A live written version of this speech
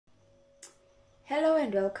Hello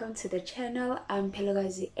and welcome to the channel. I'm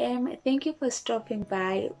Pelogazi M. Thank you for stopping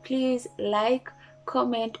by. Please like,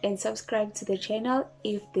 comment and subscribe to the channel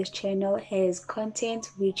if this channel has content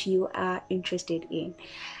which you are interested in.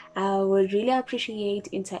 I would really appreciate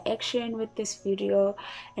interaction with this video,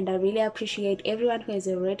 and I really appreciate everyone who has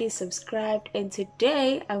already subscribed. And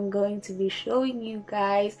today I'm going to be showing you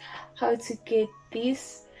guys how to get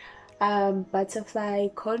this butterfly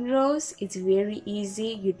cornrows. It's very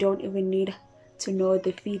easy. You don't even need to know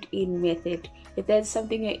the feed-in method. If that's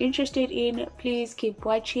something you're interested in, please keep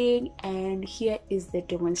watching, and here is the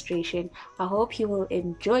demonstration. I hope you will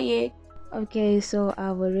enjoy it. Okay, so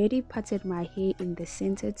I've already parted my hair in the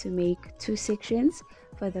center to make two sections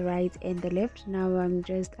for the right and the left. Now I'm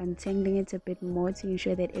just untangling it a bit more to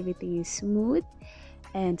ensure that everything is smooth,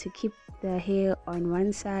 and to keep the hair on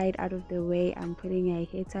one side out of the way, I'm putting a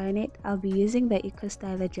hair tie on it. I'll be using the Eco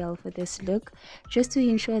Styler gel for this look, just to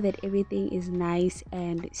ensure that everything is nice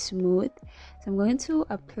and smooth. So I'm going to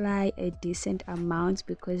apply a decent amount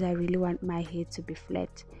because I really want my hair to be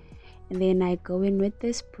flat. And then I go in with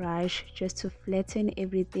this brush just to flatten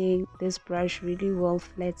everything. This brush really will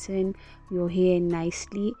flatten your hair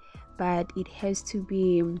nicely, but it has to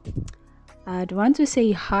be, I don't want to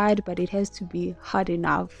say hard, but it has to be hard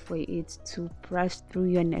enough for it to brush through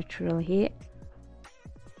your natural hair.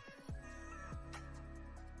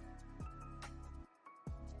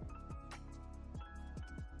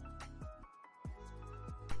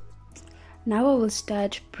 Now I will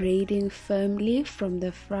start braiding firmly from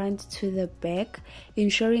the front to the back,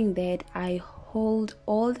 ensuring that I hold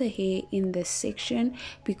all the hair in the section,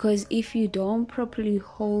 because if you don't properly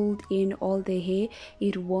hold in all the hair,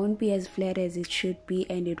 it won't be as flat as it should be,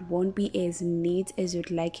 and it won't be as neat as you'd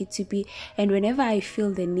like it to be. And whenever I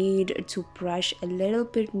feel the need to brush a little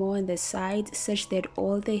bit more on the side such that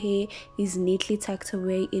all the hair is neatly tucked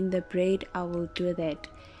away in the braid, I will do that.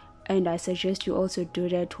 And I suggest you also do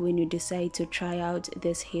that when you decide to try out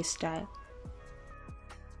this hairstyle.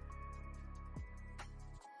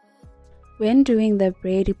 When doing the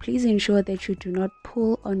braid, please ensure that you do not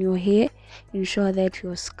pull on your hair. Ensure that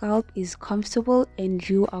your scalp is comfortable and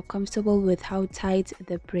you are comfortable with how tight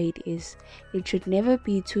the braid is. It should never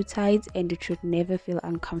be too tight, and it should never feel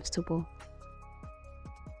uncomfortable.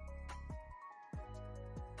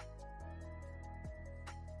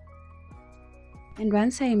 And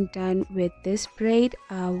once I am done with this braid,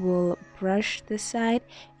 I will brush the side,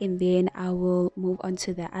 and then I will move on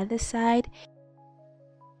to the other side.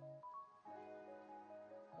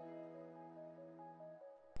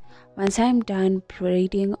 Once I'm done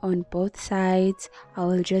braiding on both sides, I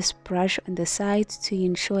will just brush on the sides to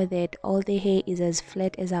ensure that all the hair is as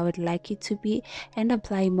flat as I would like it to be, and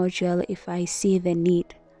apply more gel if I see the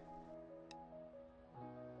need.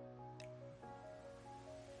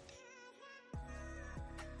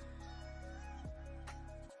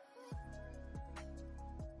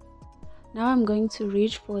 Now I'm going to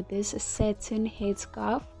reach for this satin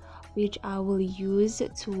headscarf, which I will use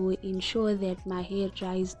to ensure that my hair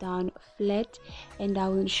dries down flat, and I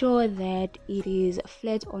will ensure that it is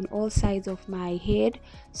flat on all sides of my head,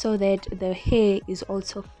 so that the hair is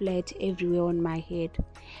also flat everywhere on my head.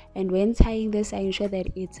 And when tying this, I ensure that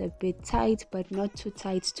it's a bit tight, but not too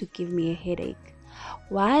tight to give me a headache.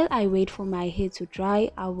 While I wait for my hair to dry,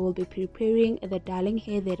 I will be preparing the darling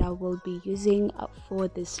hair that I will be using for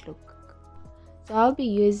this look. So I'll be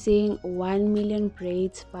using 1 Million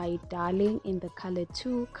Braids by Darling in the color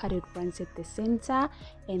 2. Cut it once at the center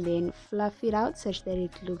and then fluff it out such that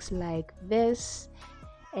it looks like this.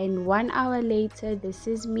 And 1 hour later, this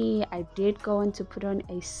is me. I did go on to put on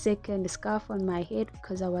a second scarf on my head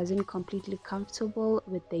because I wasn't completely comfortable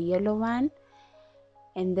with the yellow one.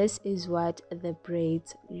 And this is what the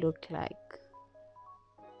braids look like.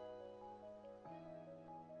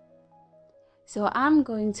 So I'm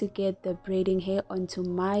going to get the braiding hair onto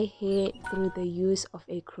my hair through the use of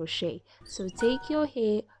a crochet. So take your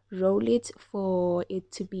hair, roll it for it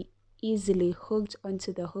to be easily hooked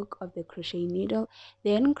onto the hook of the crochet needle,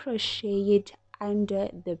 then crochet it under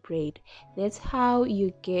the braid. That's how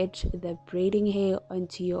you get the braiding hair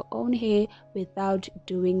onto your own hair without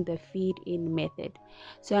doing the feed-in method.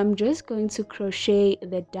 So I'm just going to crochet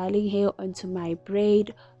the darling hair onto my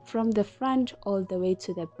braid from the front all the way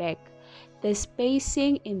to the back. The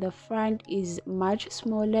spacing in the front is much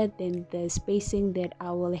smaller than the spacing that I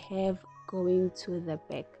will have going to the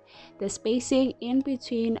back. The spacing in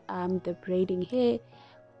between the braiding hair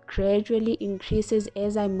gradually increases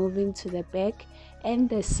as I'm moving to the back, and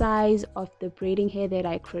the size of the braiding hair that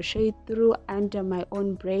I crochet through under my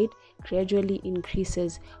own braid gradually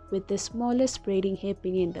increases, with the smallest braiding hair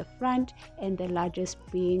being in the front and the largest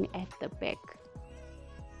being at the back.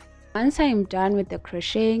 Once I'm done with the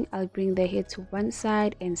crocheting, I'll bring the hair to one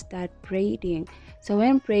side and start braiding. So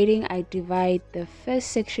when braiding, I divide the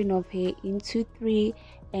first section of hair into three,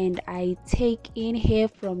 and I take in hair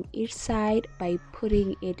from each side by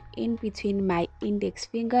putting it in between my index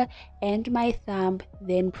finger and my thumb,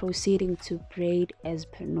 then proceeding to braid as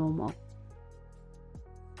per normal.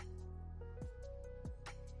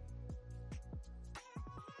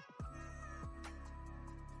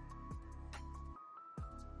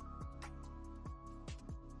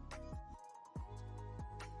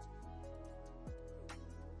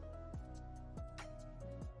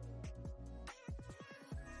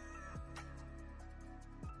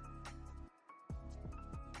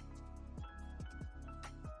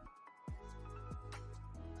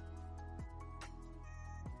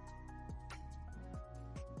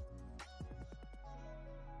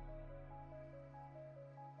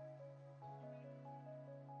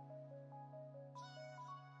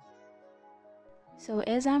 So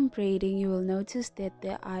as I'm braiding, you will notice that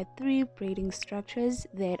there are three braiding structures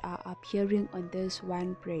that are appearing on this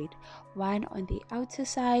one braid. One on the outer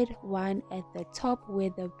side, one at the top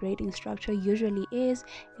where the braiding structure usually is,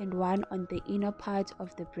 and one on the inner part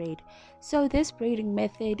of the braid. So this braiding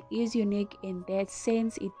method is unique in that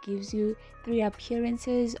sense it gives you three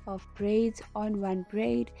appearances of braids on one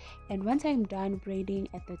braid. And once I'm done braiding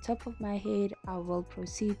at the top of my head, I will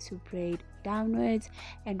proceed to braid downwards,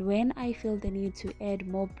 and when I feel the need to add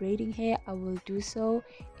more braiding hair, I will do so.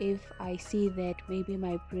 If I see that maybe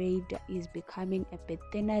my braid is becoming a bit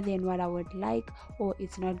thinner than what I would like, or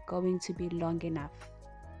it's not going to be long enough.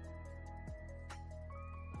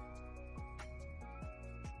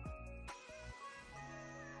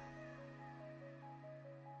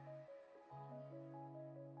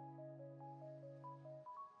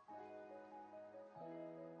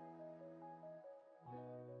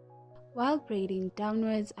 While braiding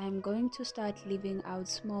downwards, I'm going to start leaving out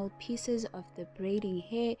small pieces of the braiding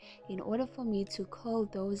hair in order for me to curl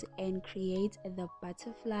those and create the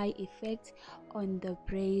butterfly effect on the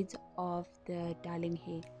braids of the darling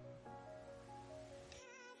hair.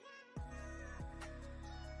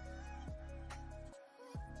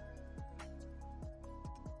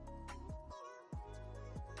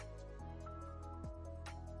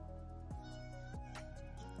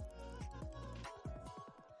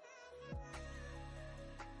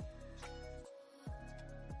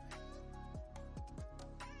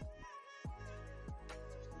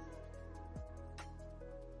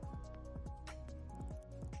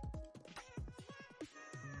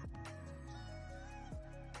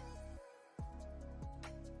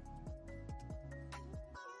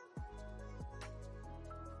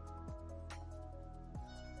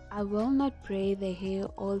 I will not braid the hair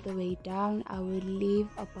all the way down. I will leave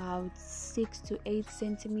about 6 to 8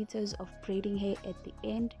 centimeters of braiding hair at the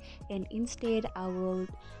end, and instead I will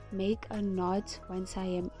make a knot once I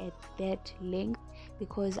am at that length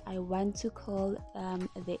because I want to curl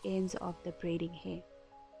the ends of the braiding hair.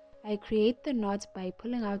 I create the knot by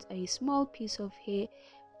pulling out a small piece of hair,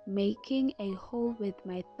 making a hole with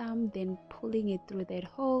my thumb, then pulling it through that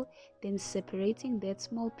hole, then separating that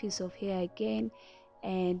small piece of hair again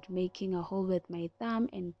and making a hole with my thumb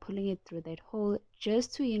and pulling it through that hole,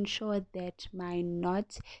 just to ensure that my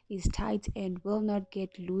knot is tight and will not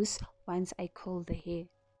get loose once I curl the hair.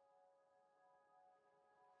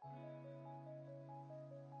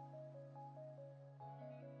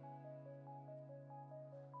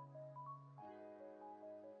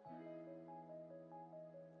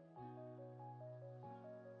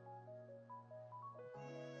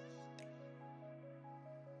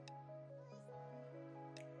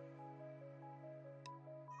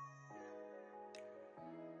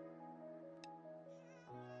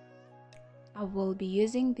 I will be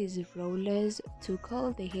using these rollers to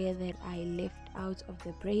curl the hair that I left out of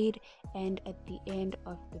the braid and at the end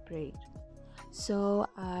of the braid. So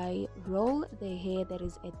I roll the hair that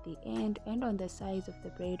is at the end and on the sides of the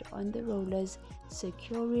braid on the rollers,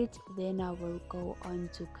 secure it, then I will go on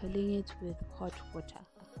to curling it with hot water.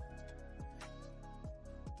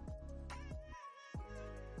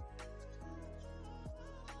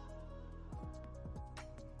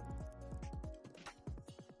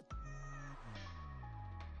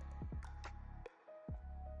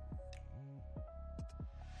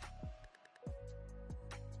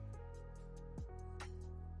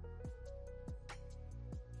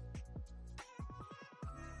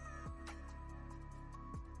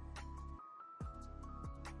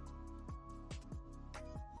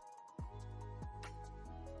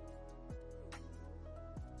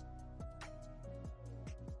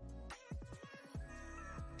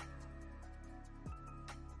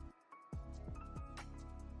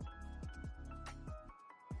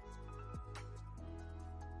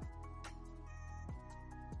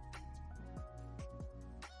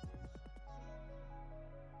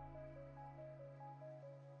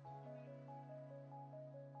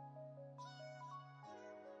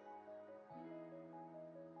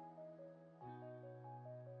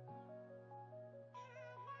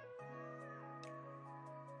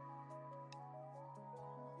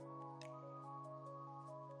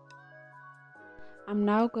 I'm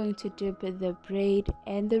now going to dip the braid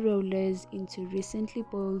and the rollers into recently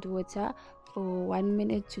boiled water for 1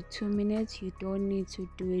 minute to 2 minutes. You don't need to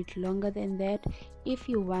do it longer than that. If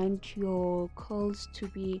you want your curls to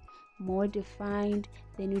be more defined,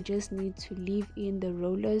 then you just need to leave in the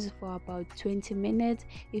rollers for about 20 minutes.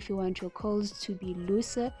 If you want your curls to be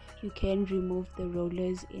looser, you can remove the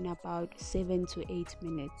rollers in about 7 to 8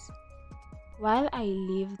 minutes. While I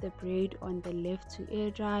leave the braid on the left to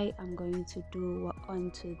air dry, I'm going to do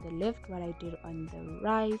onto the left what I did on the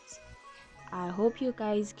right. I hope you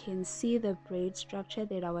guys can see the braid structure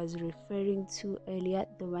that I was referring to earlier,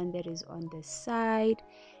 the one that is on the side.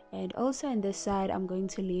 And also on the side, I'm going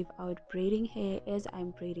to leave out braiding hair as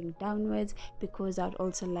I'm braiding downwards, because I'd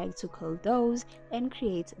also like to curl those and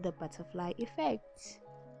create the butterfly effect.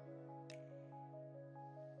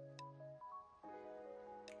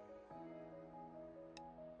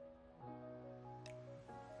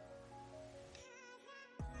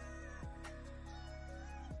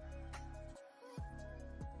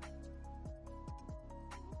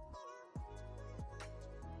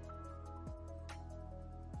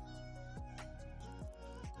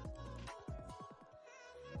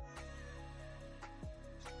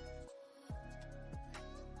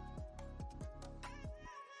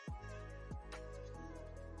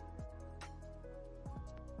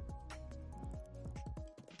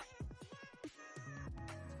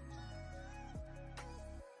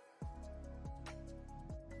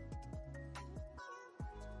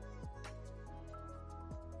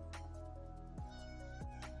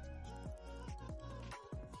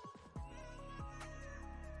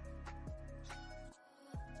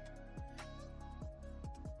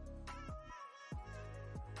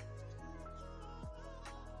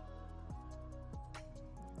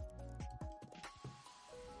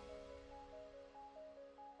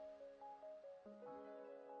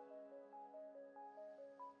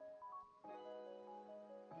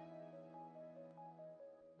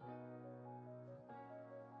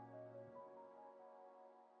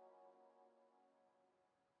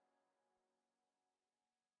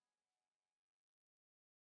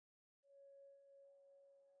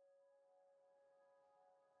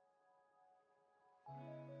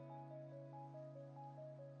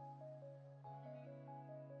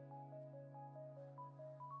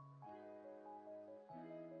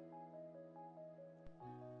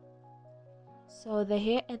 So the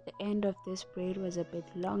hair at the end of this braid was a bit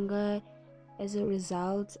longer. As a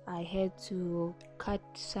result, I had to cut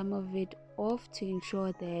some of it off to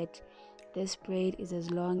ensure that this braid is as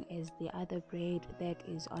long as the other braid that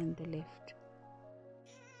is on the left.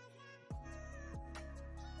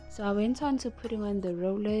 So I went on to putting on the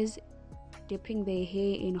rollers, dipping the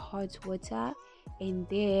hair in hot water, and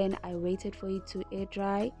then I waited for it to air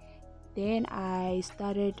dry. Then I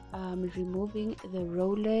started removing the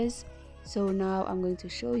rollers. So now I'm going to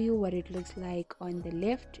show you what it looks like on the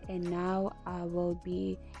left, and now I will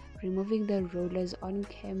be removing the rollers on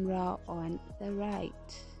camera on the right.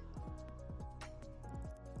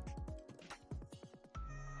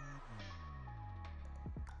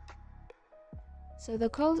 So the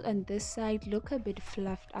curls on this side look a bit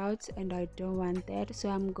fluffed out, and I don't want that, so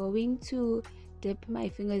I'm going to dip my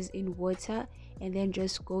fingers in water and then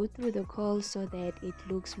just go through the curls so that it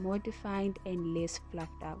looks more defined and less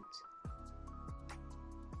fluffed out.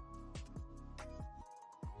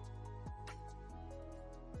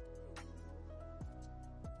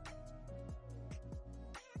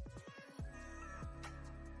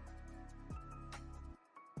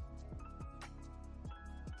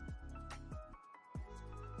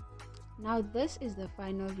 Now this is the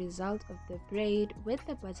final result of the braid with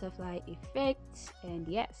the butterfly effect, and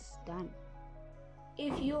yes, done.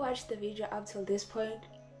 If you watched the video up till this point,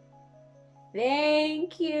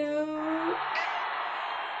 thank you.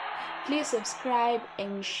 Please subscribe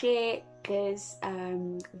and share this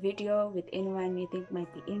video with anyone you think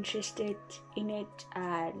might be interested in it.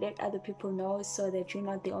 Let other people know so that you're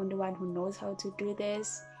not the only one who knows how to do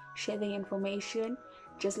this. Share the information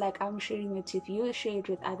just like I'm sharing it with you. Share it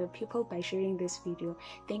with other people by sharing this video.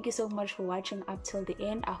 Thank you so much for watching up till the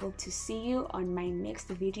end. I hope to see you on my next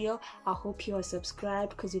video. I hope you are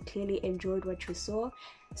subscribed because you clearly enjoyed what you saw.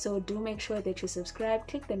 So do make sure that you subscribe,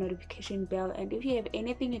 click the notification bell, and if you have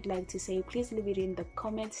anything you'd like to say, please leave it in the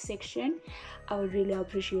comment section. I would really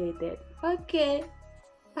appreciate it. Okay,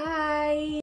 bye.